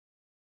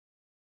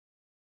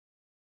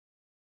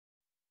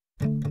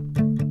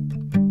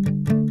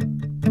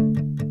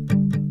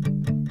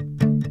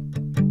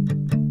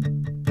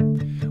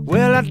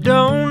Well, I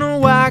don't know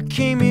why I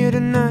came here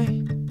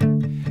tonight.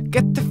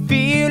 Get the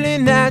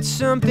feeling that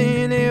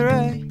something ain't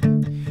right.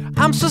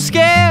 I'm so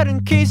scared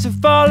in case I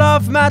fall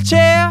off my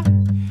chair,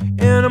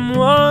 and I'm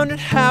wondering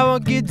how I'll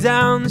get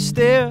down the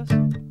stairs.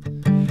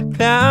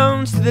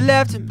 Clowns to the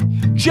left of me,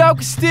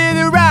 jokers to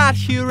the right.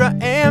 Here I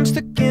am,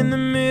 stuck in the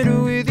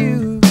middle with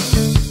you.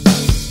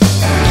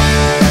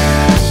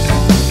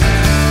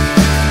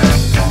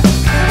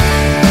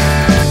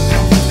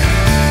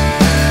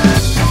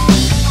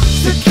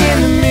 Stuck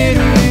in the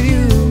middle with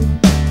you,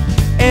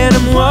 and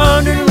I'm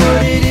wondering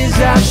what it is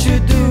I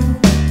should do.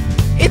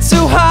 It's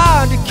so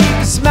hard to keep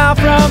a smile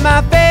from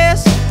my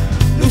face.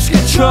 Lose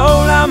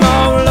control, I'm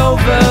all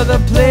over the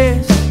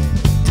place.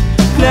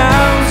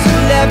 Clowns to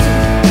the left,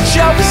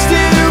 jokers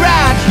to the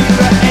right. Here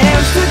I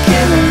am, stuck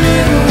in the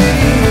middle with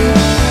you.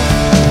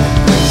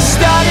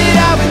 Started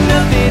out with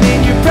nothing,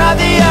 and you're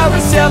probably a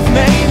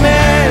self-made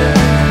man.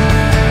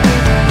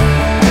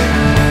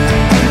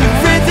 Your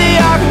friends, they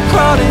all come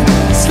crawling,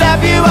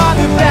 slap you on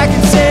the back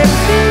and say,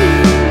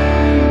 please.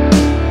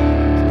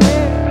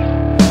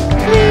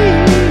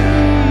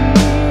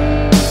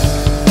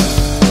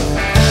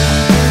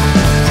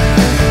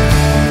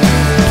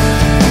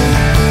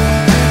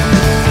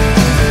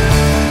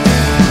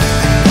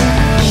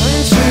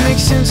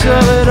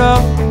 Of it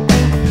all,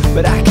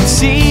 but I can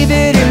see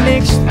that it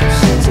makes no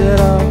sense at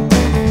all.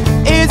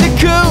 Is it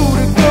cool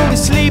to go to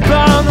sleep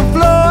on the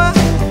floor?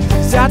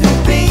 'Cause I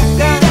don't think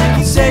that I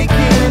can take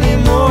it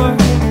anymore.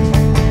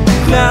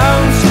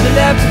 Clowns to the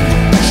left,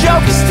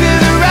 jokers to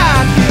the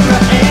right. Here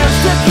I am,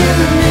 stuck in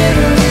the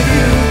middle with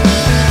you.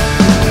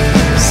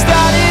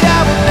 Started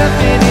out with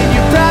nothing, and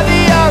you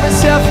probably are a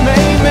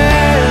self-made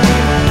man.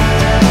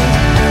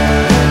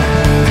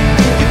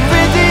 Your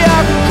friends, they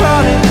all come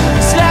crawling,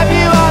 slap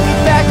you on the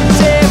back and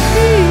say,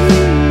 please,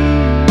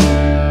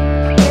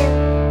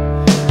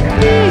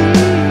 please.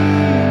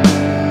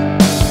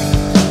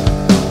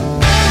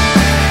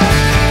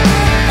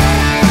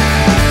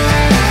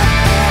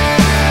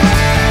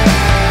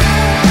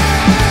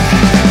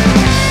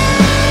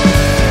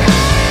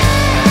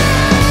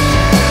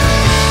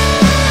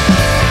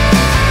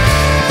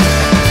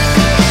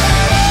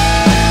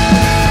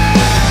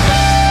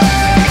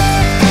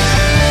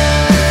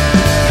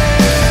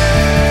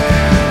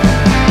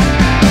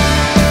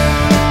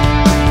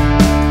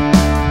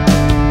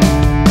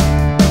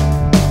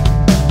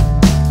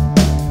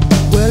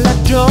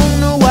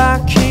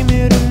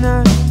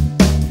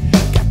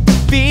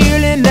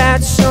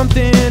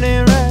 Something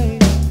ain't right.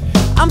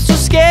 I'm so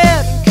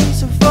scared in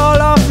case I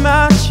fall off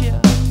my chair,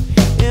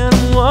 and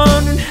I'm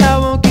wondering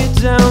how I'll get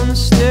down the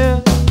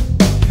stairs.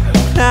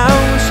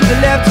 Clowns to the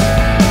left,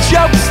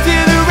 jokers to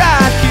the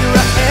right. Here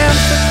I am,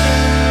 stuck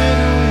in the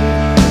middle with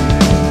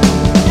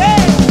you. Yeah.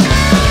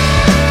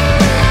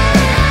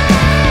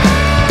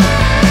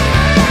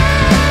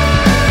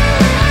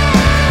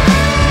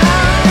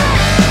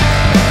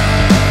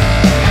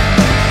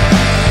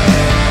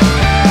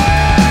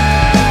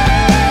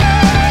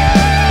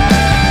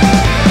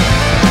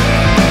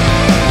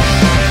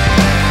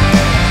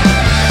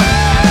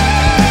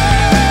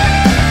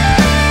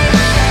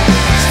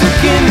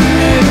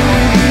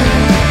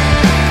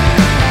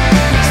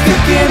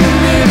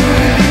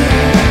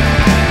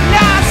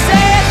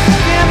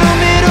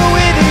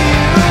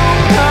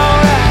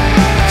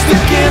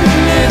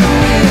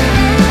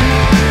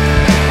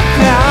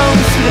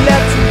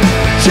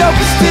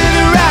 Jokers to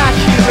the right,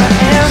 here I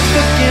am,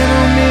 stuck in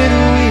the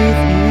middle with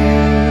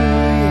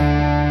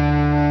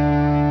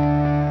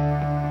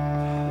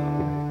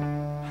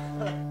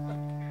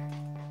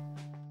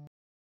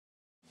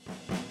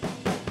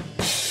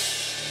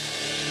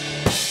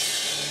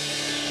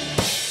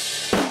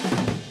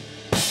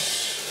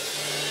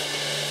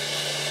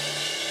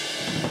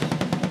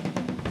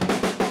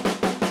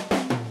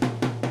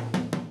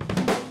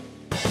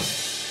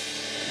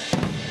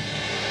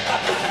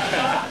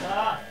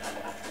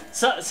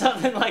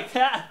Something like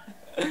that.